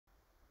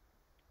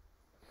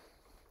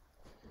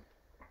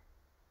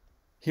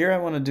Here I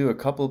want to do a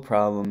couple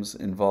problems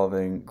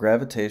involving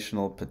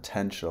gravitational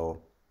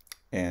potential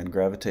and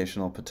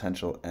gravitational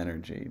potential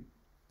energy.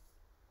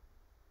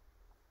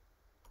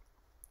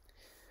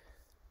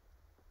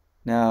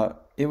 Now,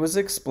 it was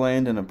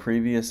explained in a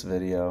previous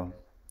video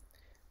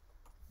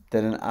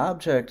that an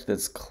object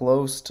that's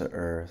close to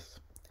Earth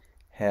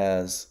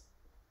has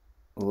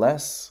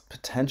less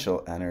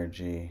potential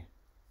energy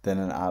than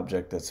an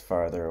object that's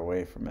farther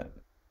away from it.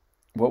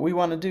 What we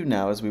want to do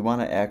now is we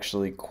want to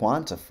actually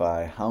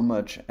quantify how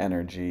much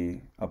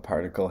energy a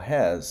particle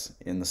has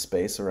in the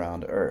space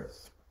around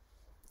Earth.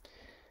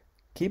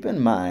 Keep in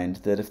mind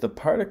that if the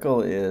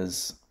particle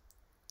is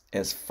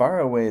as far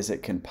away as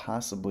it can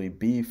possibly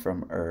be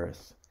from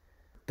Earth,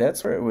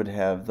 that's where it would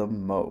have the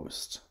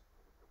most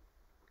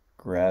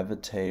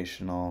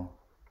gravitational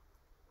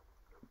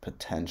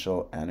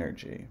potential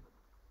energy.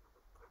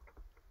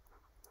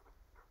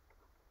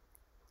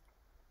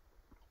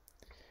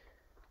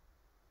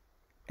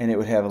 And it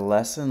would have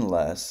less and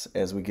less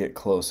as we get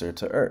closer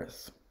to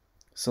Earth.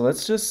 So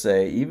let's just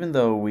say, even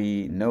though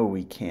we know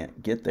we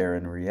can't get there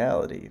in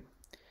reality,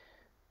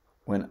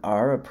 when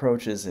R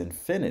approaches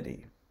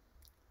infinity,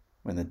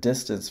 when the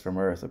distance from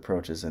Earth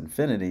approaches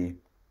infinity,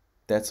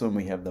 that's when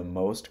we have the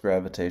most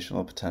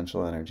gravitational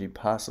potential energy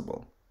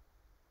possible.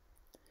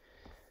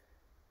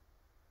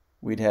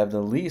 We'd have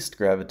the least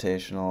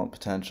gravitational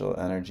potential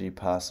energy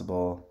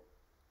possible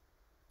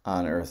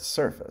on Earth's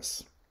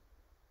surface.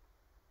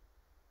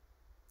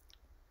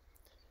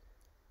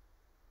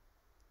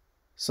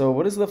 So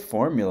what is the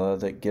formula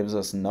that gives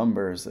us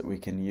numbers that we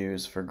can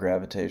use for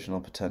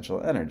gravitational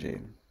potential energy?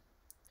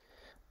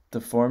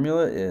 The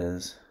formula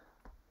is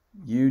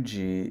UG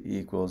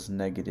equals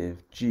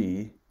negative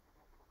G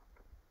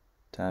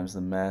times the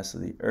mass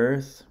of the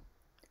Earth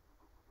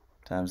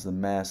times the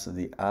mass of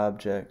the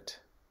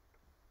object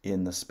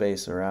in the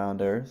space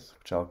around Earth,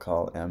 which I'll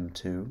call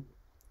M2,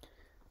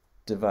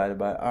 divided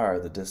by R,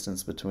 the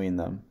distance between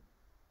them.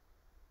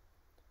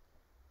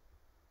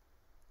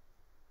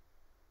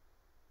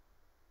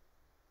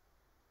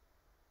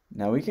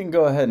 Now we can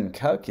go ahead and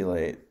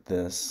calculate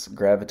this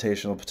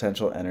gravitational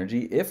potential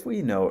energy if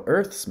we know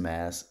Earth's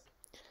mass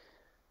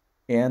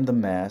and the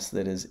mass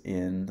that is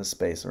in the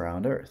space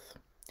around Earth.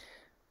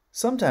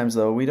 Sometimes,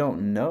 though, we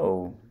don't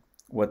know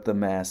what the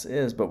mass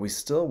is, but we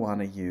still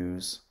want to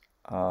use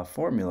a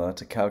formula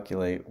to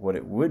calculate what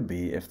it would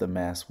be if the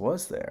mass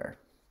was there.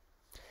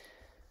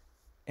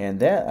 And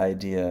that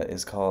idea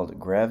is called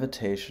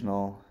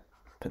gravitational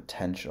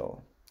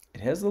potential.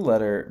 It has the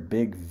letter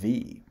big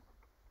V.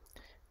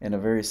 In a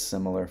very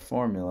similar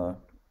formula,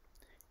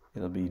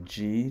 it'll be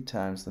G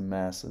times the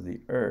mass of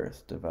the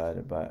Earth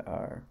divided by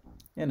R,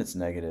 and it's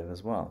negative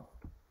as well.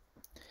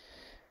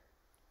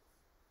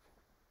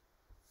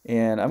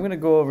 And I'm going to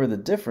go over the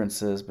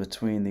differences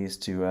between these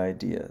two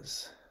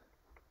ideas.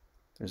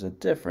 There's a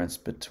difference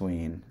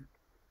between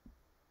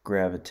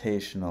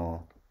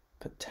gravitational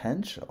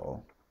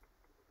potential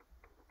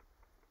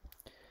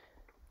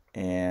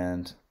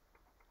and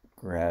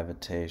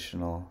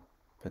gravitational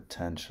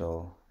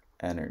potential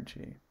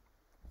energy.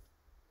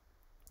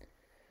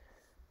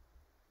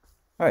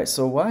 All right,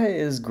 so why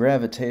is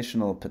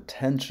gravitational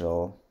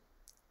potential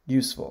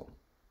useful?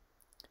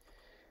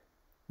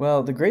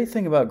 Well, the great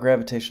thing about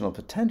gravitational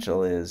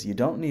potential is you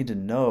don't need to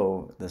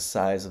know the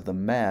size of the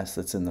mass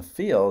that's in the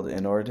field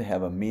in order to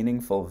have a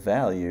meaningful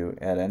value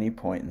at any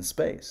point in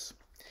space.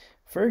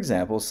 For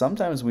example,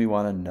 sometimes we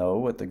want to know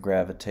what the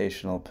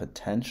gravitational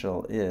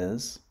potential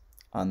is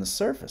on the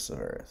surface of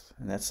Earth,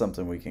 and that's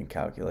something we can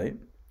calculate.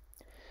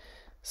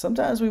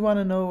 Sometimes we want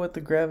to know what the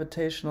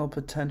gravitational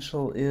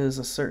potential is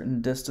a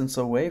certain distance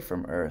away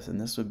from Earth, and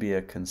this would be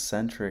a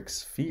concentric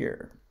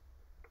sphere.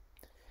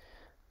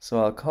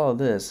 So I'll call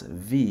this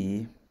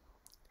V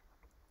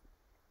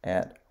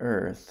at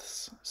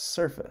Earth's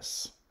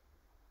surface.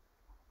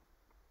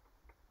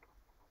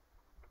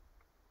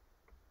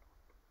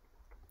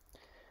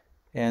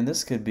 And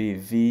this could be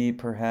V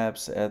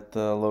perhaps at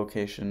the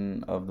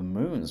location of the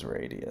moon's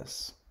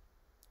radius.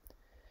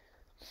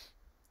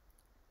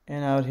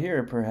 And out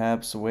here,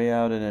 perhaps way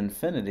out in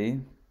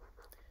infinity,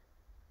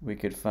 we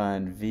could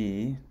find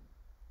V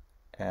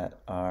at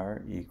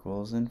R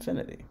equals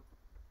infinity.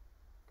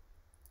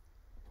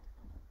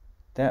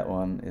 That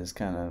one is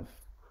kind of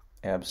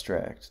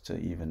abstract to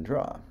even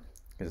draw,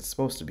 because it's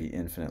supposed to be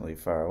infinitely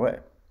far away,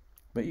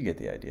 but you get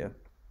the idea.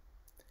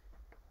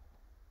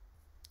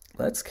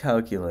 Let's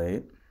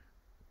calculate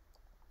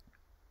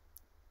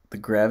the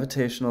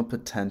gravitational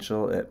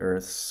potential at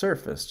Earth's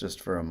surface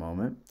just for a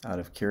moment, out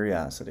of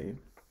curiosity.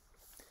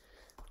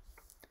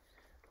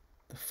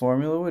 The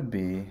formula would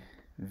be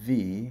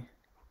V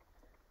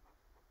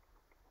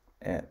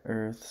at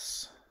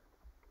Earth's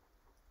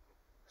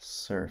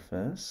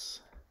surface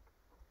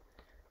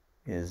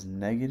is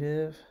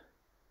negative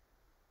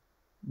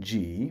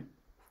G,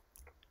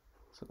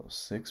 so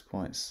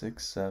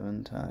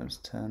 6.67 times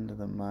 10 to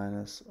the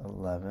minus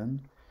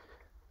 11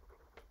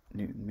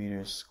 Newton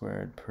meters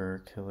squared per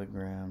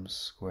kilogram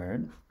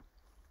squared.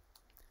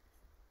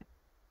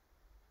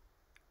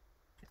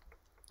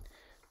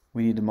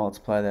 We need to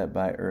multiply that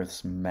by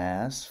Earth's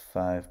mass,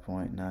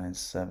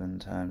 5.97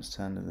 times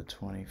 10 to the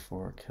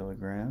 24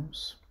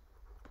 kilograms.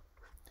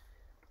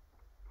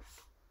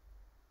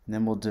 And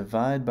then we'll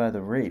divide by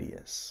the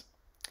radius.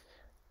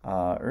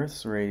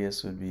 Earth's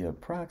radius would be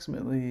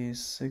approximately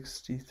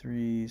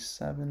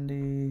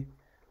 6370,000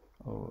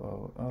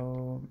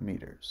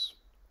 meters.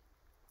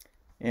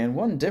 And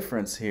one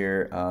difference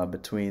here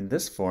between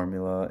this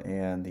formula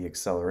and the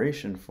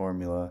acceleration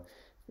formula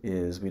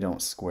is we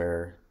don't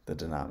square the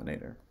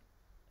denominator.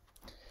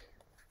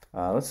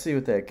 Let's see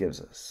what that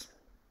gives us.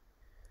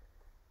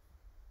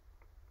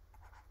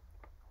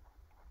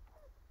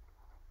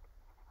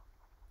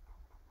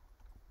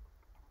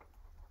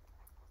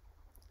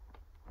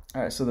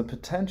 All right, so the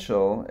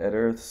potential at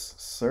Earth's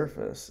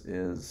surface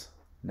is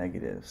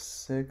negative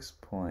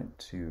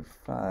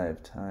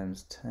 6.25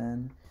 times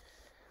 10.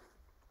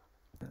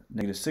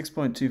 Negative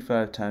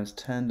 6.25 times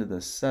 10 to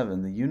the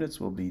 7. The units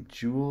will be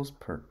joules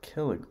per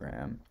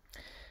kilogram.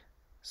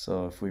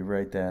 So if we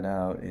write that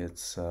out,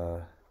 it's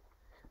a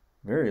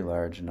very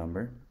large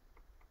number.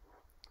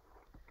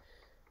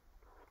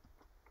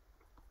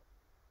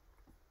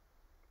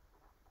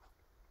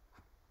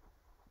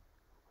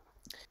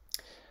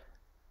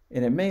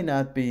 And it may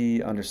not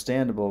be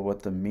understandable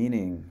what the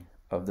meaning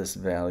of this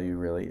value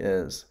really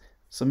is.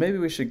 So maybe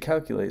we should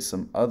calculate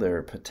some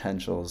other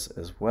potentials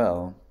as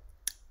well,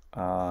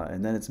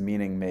 and then its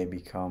meaning may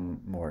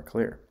become more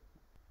clear.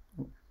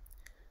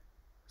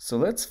 So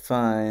let's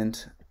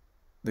find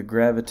the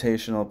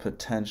gravitational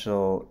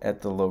potential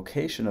at the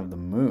location of the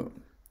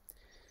moon.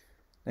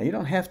 Now you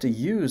don't have to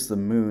use the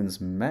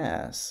moon's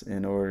mass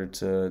in order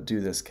to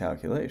do this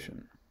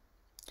calculation.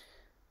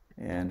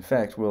 And in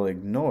fact, we'll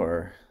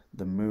ignore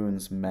the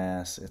moon's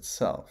mass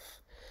itself.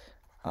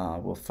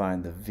 We'll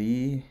find the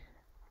V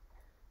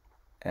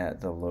at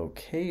the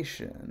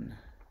location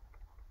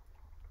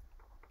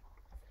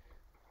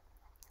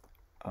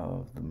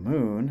of the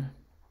moon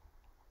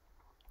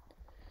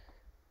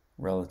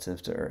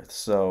relative to Earth.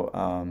 So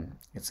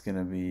it's going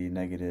to be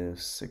negative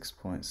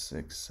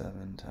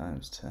 6.67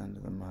 times 10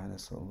 to the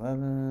minus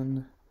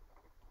 11.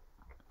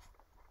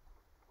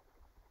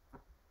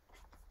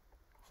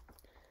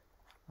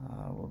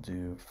 We'll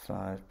do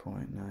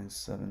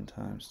 5.97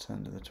 times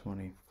 10 to the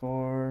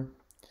 24.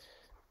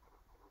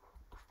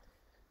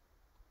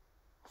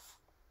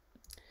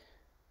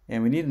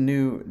 And we need a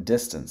new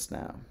distance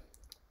now.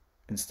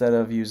 Instead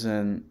of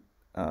using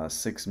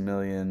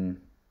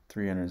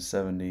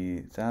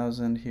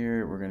 6,370,000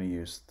 here, we're going to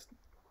use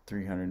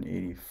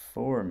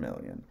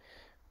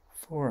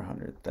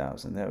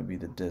 384,400,000. That would be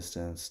the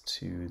distance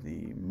to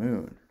the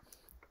moon.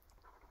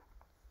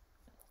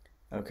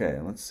 Okay,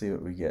 let's see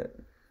what we get.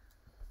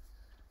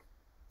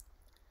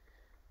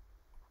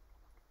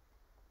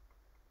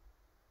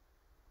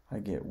 I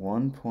get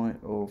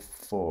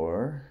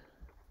 1.04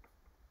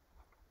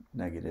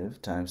 negative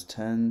times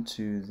 10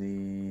 to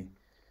the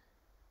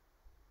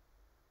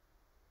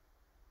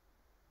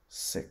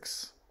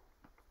 6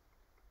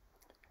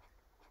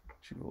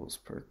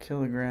 joules per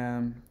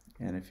kilogram.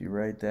 And if you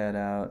write that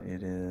out,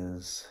 it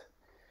is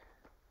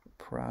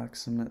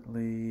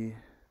approximately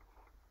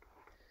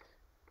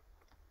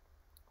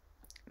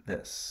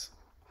this.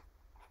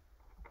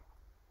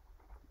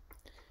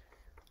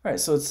 All right,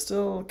 so it's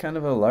still kind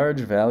of a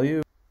large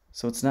value.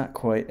 So it's not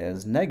quite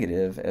as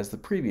negative as the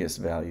previous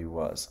value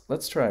was.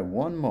 Let's try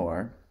one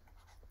more.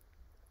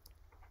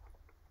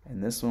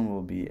 And this one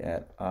will be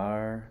at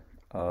r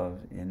of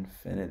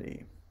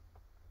infinity.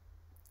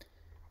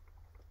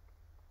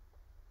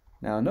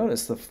 Now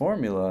notice the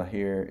formula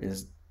here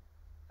is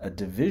a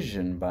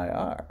division by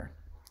r.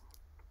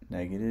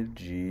 Negative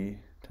g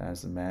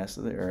times the mass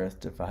of the Earth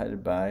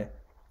divided by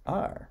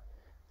r.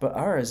 But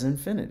r is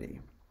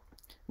infinity,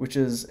 which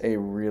is a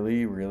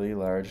really, really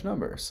large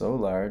number. So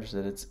large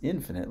that it's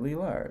infinitely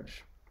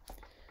large.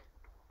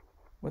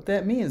 What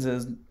that means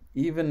is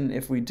even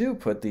if we do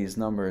put these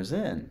numbers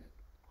in,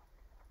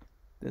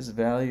 this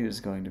value is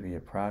going to be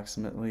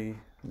approximately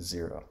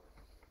 0.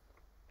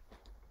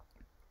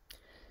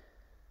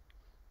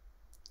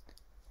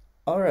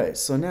 All right,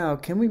 so now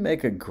can we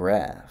make a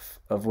graph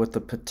of what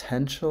the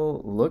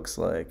potential looks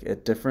like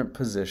at different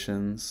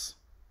positions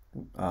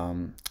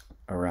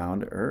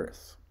around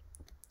Earth?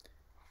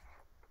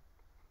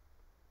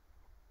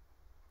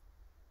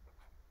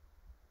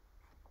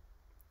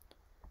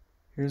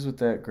 Here's what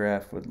that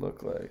graph would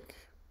look like.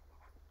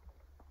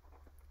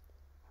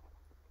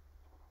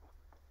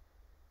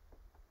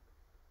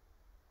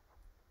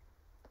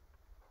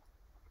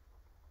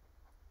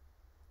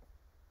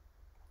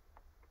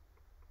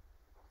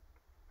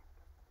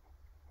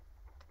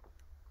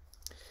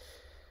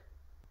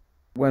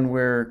 When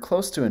we're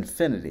close to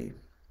infinity,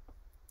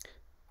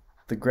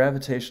 the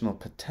gravitational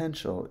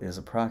potential is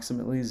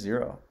approximately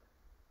 0.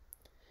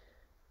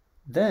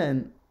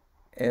 Then,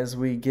 as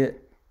we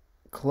get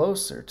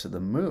closer to the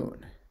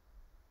moon,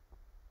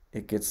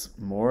 it gets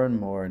more and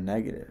more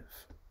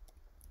negative.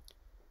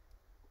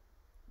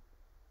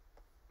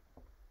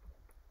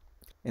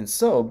 And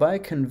so, by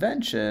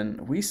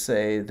convention, we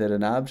say that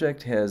an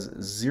object has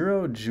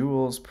 0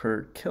 joules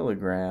per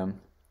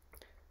kilogram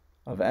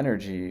of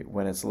energy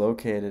when it's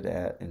located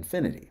at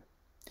infinity.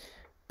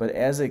 But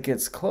as it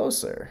gets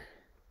closer,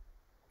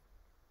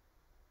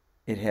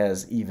 it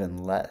has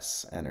even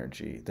less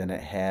energy than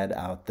it had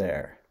out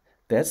there.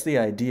 That's the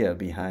idea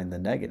behind the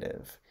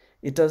negative.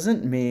 It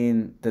doesn't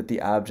mean that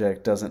the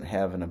object doesn't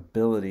have an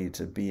ability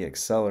to be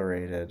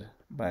accelerated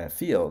by a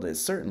field. It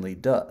certainly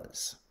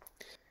does.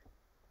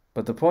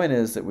 But the point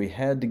is that we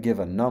had to give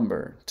a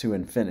number to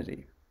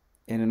infinity.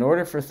 And in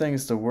order for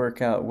things to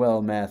work out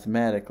well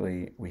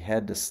mathematically, we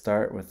had to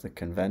start with the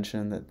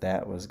convention that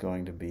that was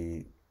going to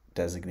be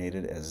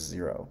designated as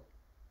 0.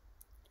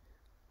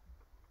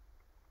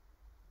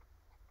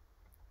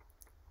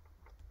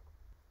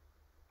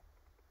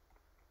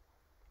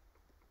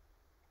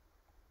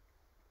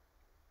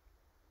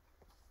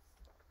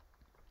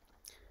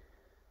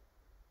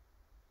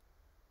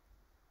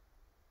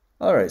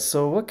 All right,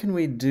 so what can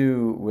we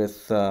do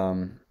with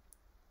the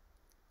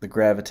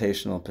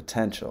gravitational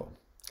potential?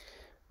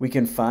 We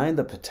can find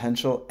the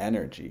potential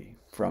energy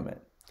from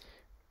it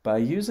by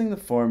using the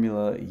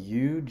formula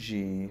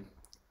UG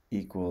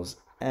equals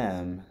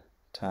M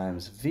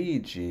times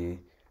VG,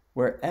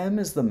 where M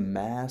is the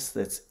mass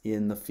that's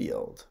in the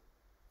field.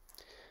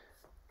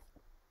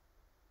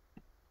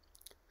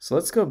 So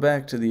let's go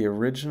back to the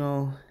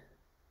original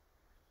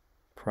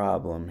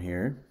problem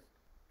here.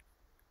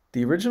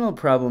 The original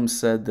problem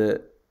said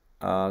that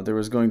there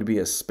was going to be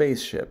a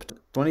spaceship,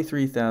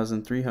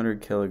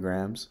 23,300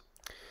 kilograms.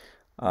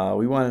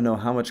 We want to know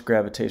how much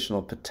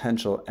gravitational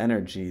potential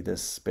energy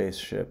this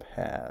spaceship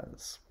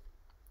has.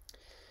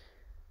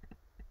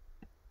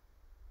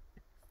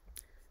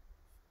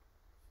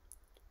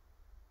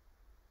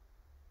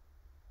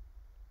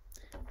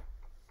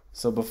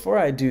 So before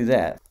I do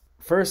that,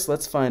 first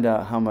let's find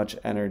out how much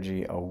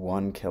energy a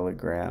 1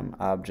 kilogram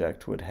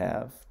object would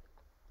have.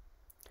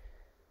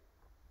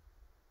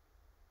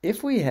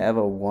 If we have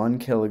a 1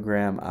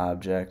 kilogram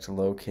object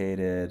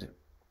located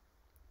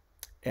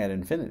at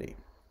infinity,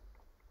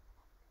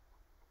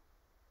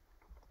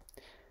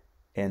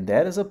 and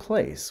that is a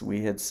place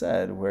we had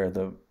said where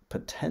the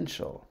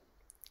potential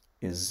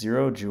is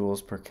 0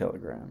 joules per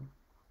kilogram,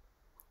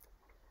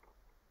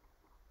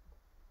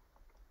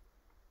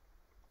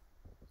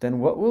 then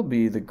what will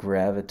be the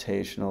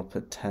gravitational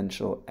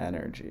potential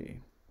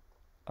energy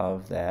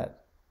of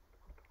that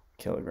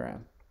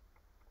kilogram?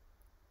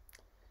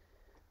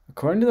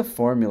 According to the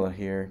formula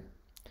here,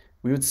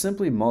 we would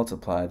simply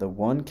multiply the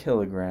 1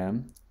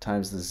 kilogram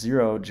times the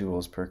 0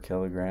 joules per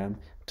kilogram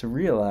to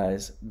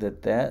realize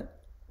that that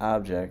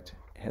object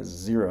has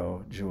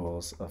 0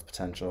 joules of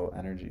potential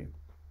energy.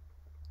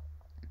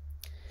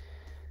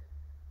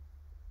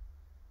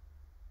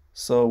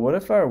 So what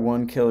if our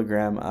 1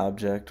 kilogram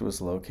object was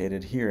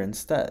located here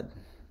instead?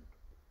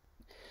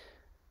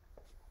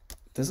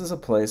 This is a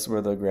place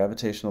where the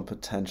gravitational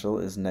potential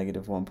is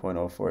negative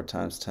 1.04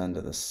 times 10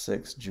 to the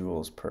 6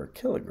 joules per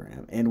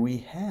kilogram, and we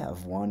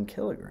have 1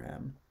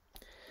 kilogram.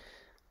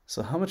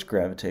 So how much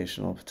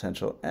gravitational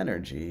potential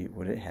energy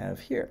would it have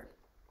here?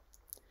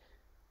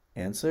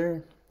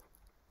 Answer,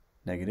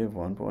 negative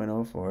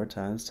 1.04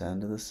 times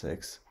 10 to the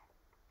 6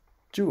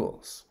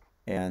 joules.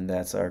 And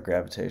that's our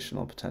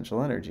gravitational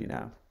potential energy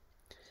now.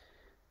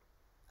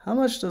 How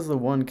much does the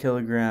 1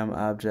 kilogram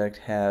object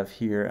have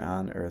here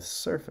on Earth's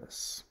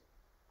surface?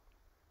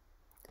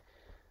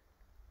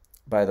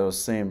 By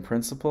those same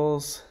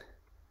principles,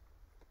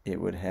 it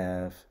would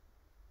have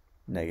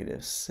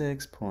negative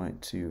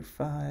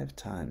 6.25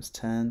 times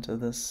 10 to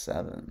the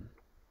 7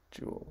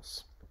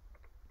 joules.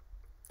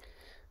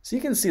 So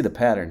you can see the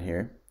pattern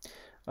here.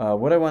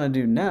 What I want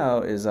to do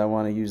now is I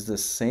want to use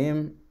this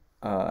same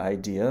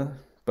idea,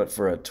 but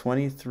for a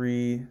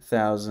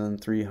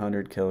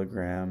 23,300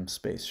 kilogram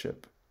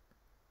spaceship.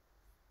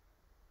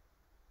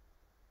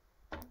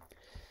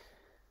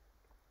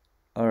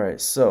 All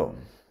right, so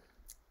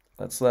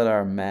let's let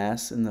our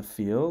mass in the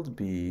field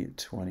be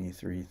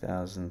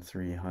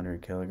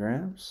 23,300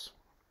 kilograms.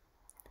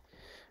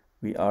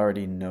 We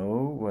already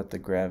know what the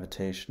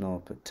gravitational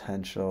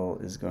potential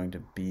is going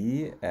to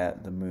be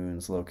at the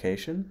moon's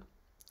location.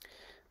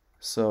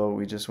 So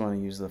we just want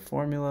to use the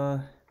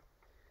formula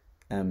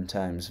M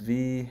times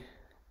V,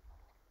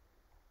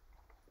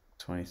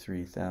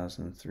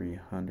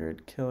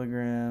 23,300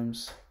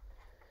 kilograms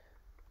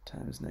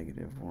times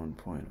negative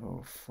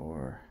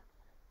 1.04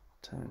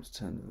 times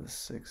 10 to the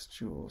 6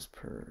 joules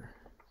per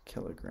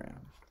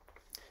kilogram.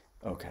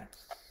 Okay.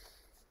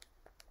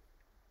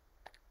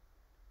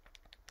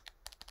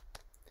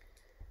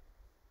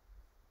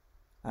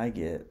 I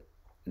get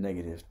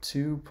negative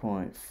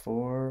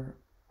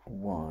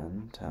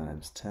 2.41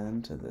 times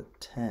 10 to the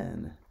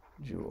 10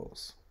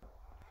 joules.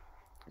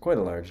 Quite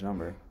a large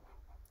number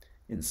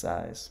in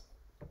size.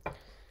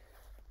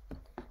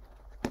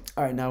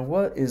 All right, now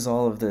what is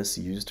all of this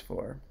used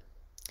for?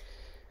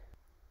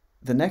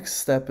 The next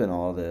step in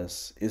all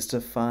this is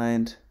to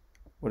find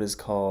what is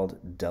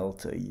called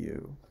delta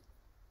U.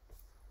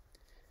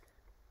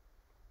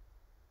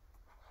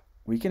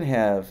 we can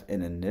have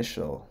an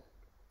initial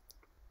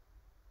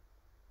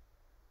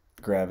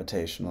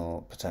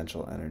gravitational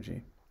potential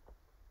energy.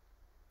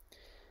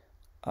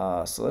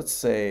 So let's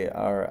say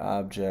our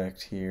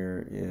object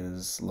here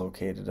is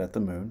located at the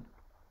moon.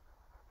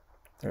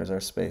 There's our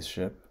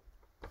spaceship.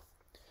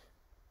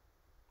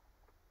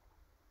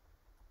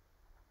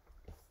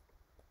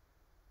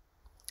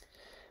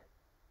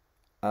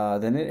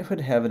 Then it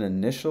would have an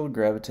initial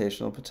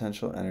gravitational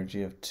potential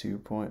energy of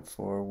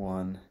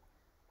 2.41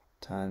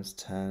 times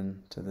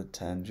 10 to the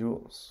 10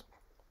 joules.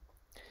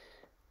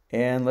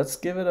 And let's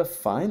give it a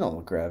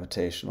final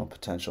gravitational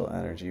potential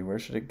energy. Where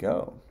should it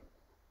go?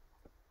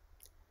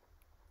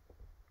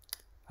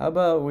 How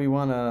about we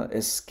want to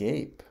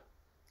escape?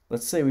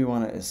 Let's say we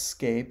want to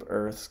escape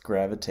Earth's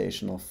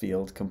gravitational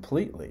field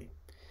completely.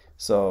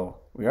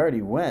 So we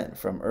already went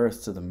from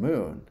Earth to the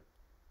moon,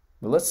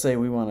 but let's say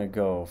we want to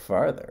go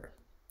farther.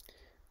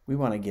 We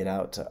want to get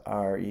out to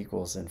r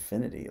equals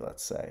infinity,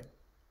 let's say.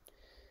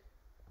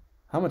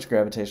 How much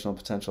gravitational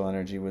potential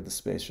energy would the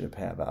spaceship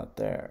have out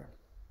there?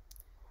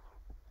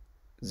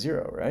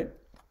 0, right?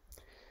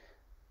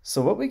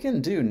 So what we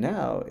can do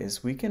now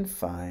is we can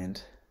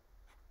find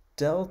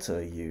delta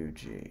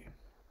UG,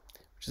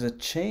 which is a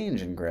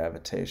change in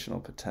gravitational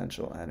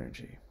potential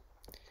energy.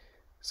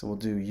 So we'll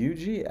do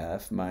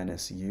UGF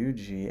minus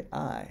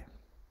UGI.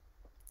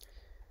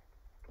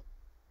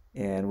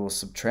 And we'll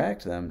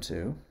subtract them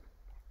two.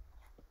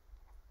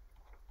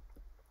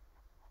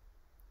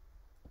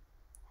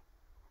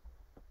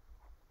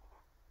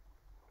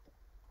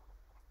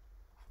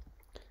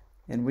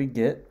 And we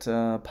get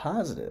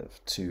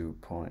positive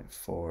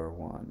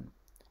 2.41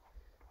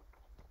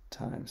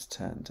 times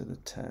 10 to the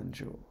 10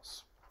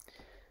 joules.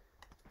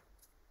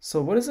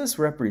 So what does this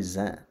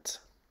represent?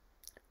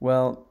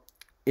 Well,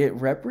 it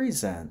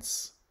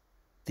represents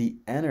the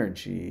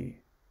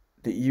energy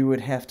that you would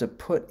have to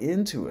put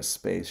into a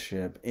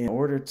spaceship in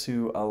order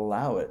to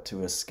allow it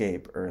to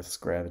escape Earth's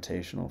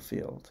gravitational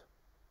field.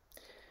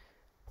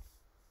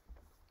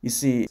 You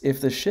see,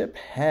 if the ship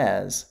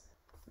has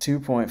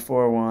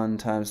 2.41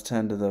 times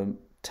 10 to the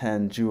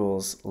 10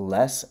 joules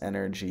less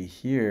energy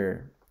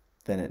here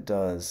than it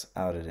does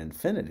out at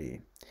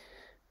infinity,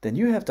 then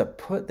you have to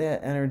put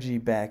that energy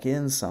back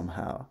in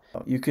somehow.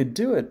 You could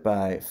do it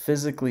by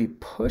physically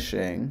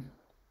pushing,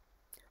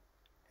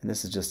 and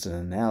this is just an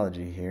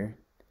analogy here,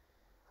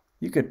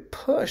 you could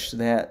push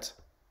that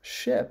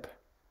ship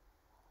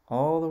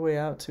all the way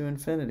out to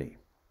infinity.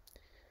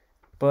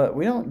 But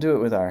we don't do it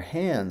with our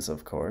hands,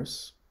 of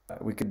course.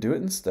 We could do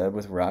it instead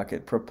with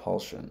rocket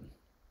propulsion.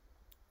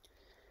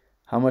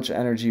 How much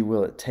energy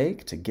will it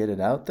take to get it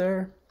out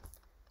there?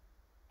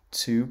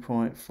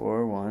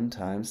 2.41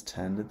 times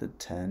 10 to the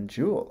 10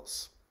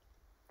 joules.